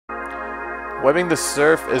Webbing the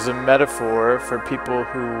surf is a metaphor for people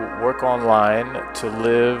who work online to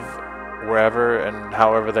live wherever and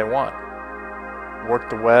however they want.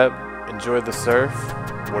 Work the web, enjoy the surf,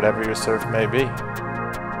 whatever your surf may be.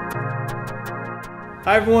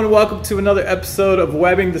 Hi everyone, welcome to another episode of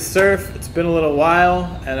Webbing the Surf. It's been a little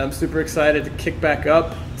while and I'm super excited to kick back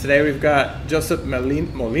up. Today we've got Josep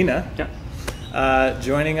Molina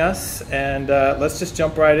joining us, and let's just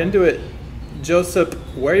jump right into it. Josep,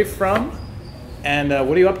 where are you from and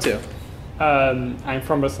what are you up to? I'm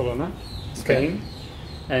from Barcelona, Spain,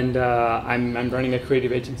 and I'm running a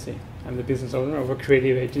creative agency. I'm the business owner of a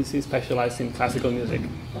creative agency specialized in classical music.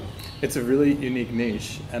 It's a really unique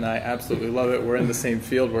niche, and I absolutely love it. We're in the same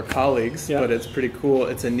field, we're colleagues, but it's pretty cool.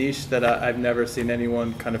 It's a niche that I've never seen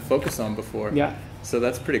anyone kind of focus on before. Yeah. So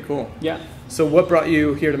that's pretty cool. Yeah. So what brought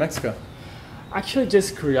you here to Mexico? Actually,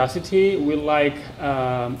 just curiosity. We like,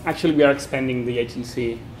 actually we are expanding the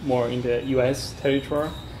agency more in the US territory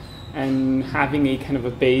and having a kind of a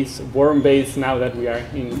base, warm base now that we are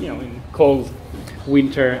in cold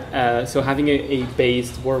winter. So having a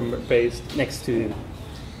base, warm base next to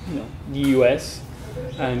the US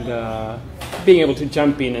and being able to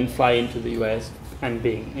jump in and fly into the US and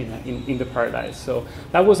being in the paradise. So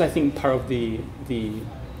that was, I think, part of the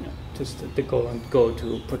goal and go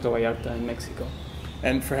to Puerto Vallarta in Mexico.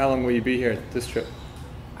 And for how long will you be here this trip?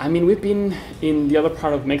 I mean, we've been in the other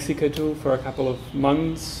part of Mexico too for a couple of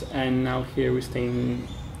months, and now here we're staying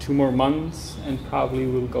 2 more months, and probably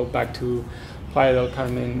we'll go back to Playa del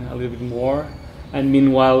Carmen a little bit more, and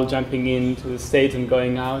meanwhile jumping into the States and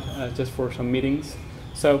going out just for some meetings.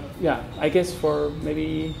 So yeah, I guess for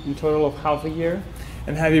maybe in total of half a year.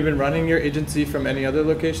 And have you been running your agency from any other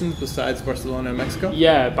locations besides Barcelona and Mexico?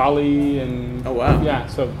 Yeah, Bali and... Oh, wow. Yeah,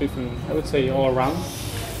 so different, I would say all around.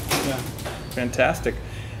 Yeah. Fantastic.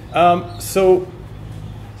 So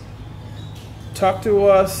talk to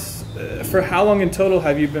us, for how long in total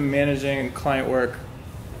have you been managing client work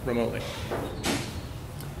remotely?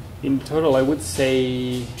 In total, I would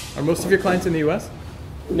say... Are most of your clients in the US?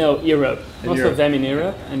 No, Europe. Most Europe. of them in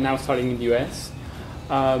Europe, and now starting in the US.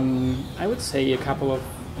 I would say a couple of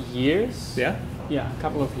years. Yeah? Yeah, a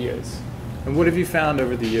couple of years. And what have you found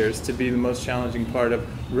over the years to be the most challenging part of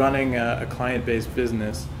running a client-based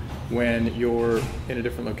business when you're in a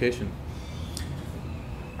different location?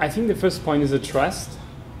 I think the first point is the trust.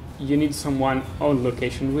 You need someone on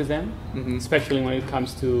location with them, especially when it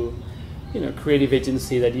comes to creative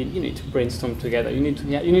agency that you need to brainstorm together. You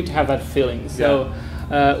need to have that feeling. So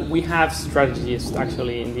we have strategists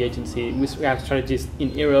actually in the agency. We have strategists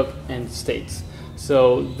in Europe and States.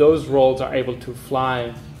 So those roles are able to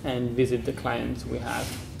fly and visit the clients we have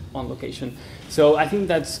on location. So I think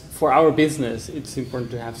that's for our business. It's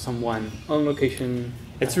important to have someone on location.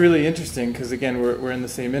 It's really interesting because, again, we're in the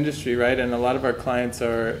same industry, right? And a lot of our clients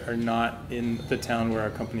are not in the town where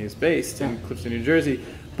our company is based, in Clifton, New Jersey.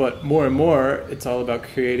 But more and more, it's all about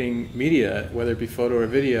creating media, whether it be photo or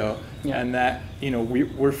video. And that,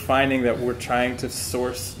 we're finding that we're trying to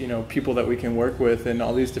source, people that we can work with in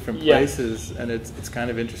all these different places. And it's kind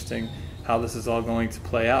of interesting how this is all going to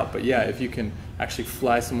play out. But yeah, if you can actually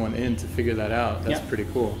fly someone in to figure that out, that's pretty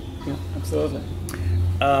cool. Yeah, absolutely.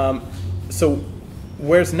 So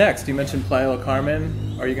where's next? You mentioned Playa del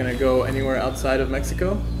Carmen. Are you going to go anywhere outside of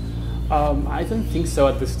Mexico? I don't think so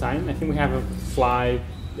at this time. I think we have a flight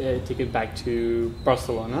ticket back to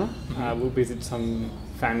Barcelona. We'll visit some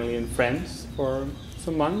family and friends for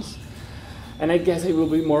some months. And I guess it will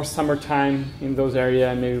be more summertime in those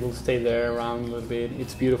areas. Maybe we'll stay there around a little bit.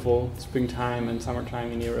 It's beautiful, springtime and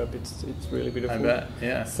summertime in Europe. It's really beautiful. I bet,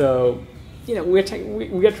 yeah. So, we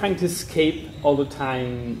are trying to escape all the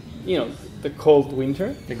time, the cold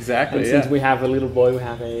winter. Exactly, and since we have a little boy, we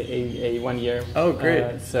have a 1 year. Oh,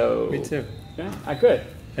 great. So me too. Yeah, I could.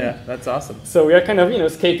 Yeah, that's awesome. So we are kind of,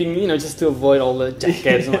 escaping, just to avoid all the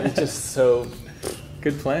jackets. And it's just so...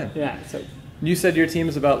 Good plan. Yeah. So you said your team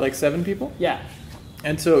is about like 7 people? Yeah.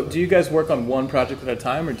 And so do you guys work on one project at a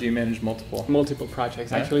time, or do you manage multiple? Multiple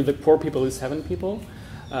projects. Yeah. Actually, the core people is 7 people,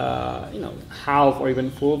 half or even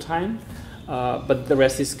full time. But the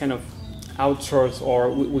rest is kind of outsourced, or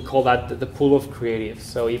we call that the pool of creatives.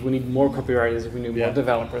 So if we need more copywriters, if we need more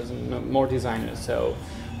developers and more designers, so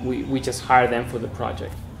we just hire them for the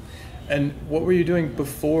project. And what were you doing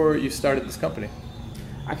before you started this company?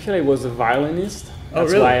 Actually, I was a violinist.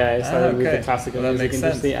 That's really? why I started with the classical music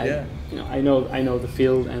industry. Yeah. I know the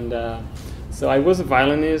field, and so I was a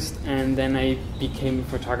violinist, and then I became a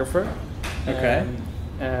photographer. Okay.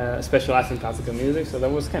 Specialized in classical music. So that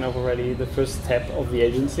was kind of already the first step of the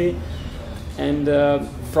agency. And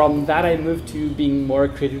from that, I moved to being more a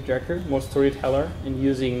creative director, more storyteller, and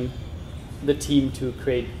using the team to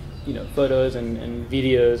create, photos and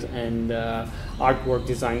videos and artwork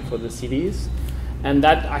design for the cities. And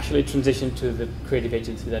that actually transitioned to the creative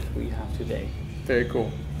agency that we have today. Very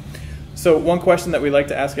cool. So one question that we like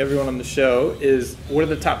to ask everyone on the show is, what are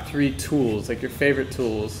the top 3 tools, like your favorite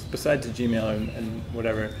tools, besides the Gmail and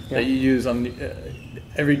whatever, that you use on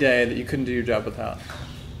every day that you couldn't do your job without?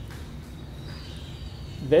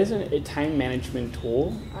 There's a time management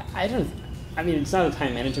tool. It's not a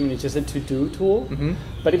time management, it's just a to-do tool,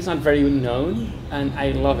 but it's not very known, and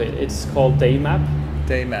I love it. It's called Daymap.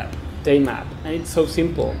 Daymap. And it's so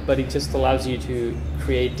simple, but it just allows you to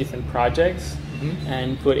create different projects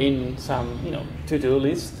and put in some, to-do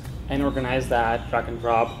list and organize that, drag and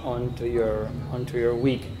drop onto your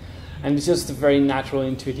week. And it's just a very natural,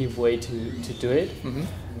 intuitive way to do it.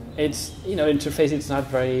 It's, interface, it's not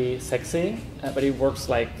very sexy, but it works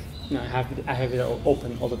like, I have it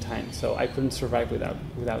open all the time, so I couldn't survive without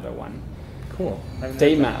that one. Cool.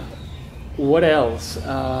 Daymap. What else?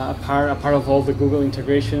 Apart of all the Google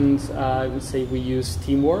integrations, I would say we use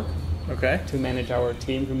Teamwork. Okay. To manage our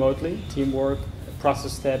team remotely. Teamwork,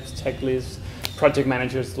 process steps, checklists. Project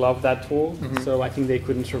managers love that tool, so I think they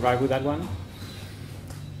couldn't survive with that one.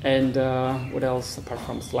 And what else apart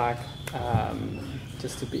from Slack?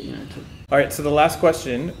 Just to be, All right. So the last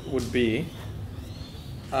question would be: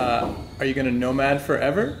 are you going to nomad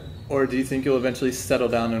forever, or do you think you'll eventually settle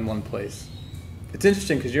down in one place? It's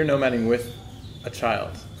interesting because you're nomading with a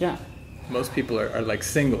child. Yeah. Most people are like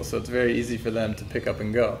single, so it's very easy for them to pick up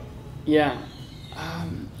and go. Yeah.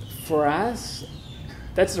 For us,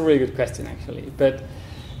 that's a really good question, actually. But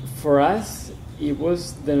for us, it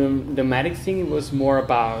was the nomadic thing. It was more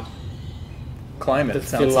about climate. The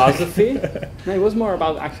philosophy. No, it was more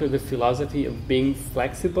about actually the philosophy of being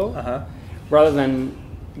flexible, rather than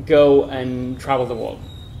go and travel the world.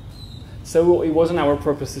 So it wasn't our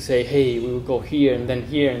purpose to say, hey, we will go here and then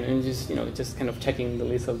here, and just kind of checking the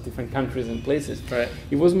list of different countries and places. Right.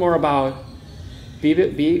 It was more about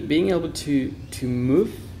being able to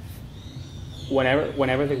move whenever we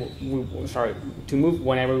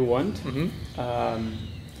want,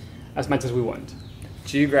 as much as we want.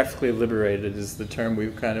 Geographically liberated is the term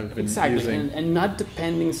we've kind of been using. And not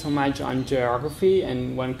depending so much on geography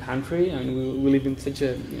and one country. And we live in such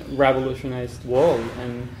a revolutionized world,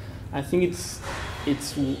 and I think it's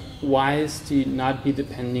wise to not be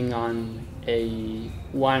depending on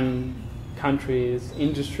one country's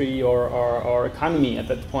industry or economy at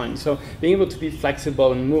that point. So being able to be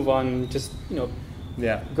flexible and move on, just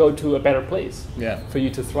go to a better place for you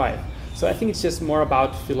to thrive. So I think it's just more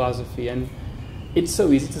about philosophy, and it's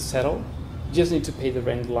so easy to settle. You just need to pay the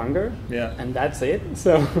rent longer, and that's it.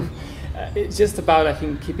 So it's just about, I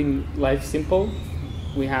think, keeping life simple.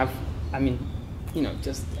 We have,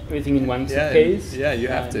 just everything in one suitcase. Yeah, you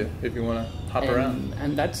have to if you want to hop around.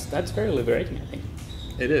 And that's very liberating, I think.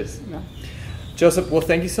 It is. Yeah. Josep, well,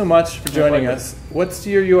 thank you so much for joining us. What's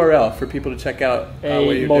your URL for people to check out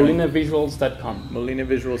what you're doing? MolinaVisuals.com.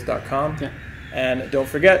 MolinaVisuals.com. Yeah. And don't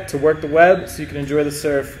forget to work the web so you can enjoy the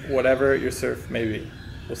surf, whatever your surf may be.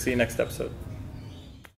 We'll see you next episode.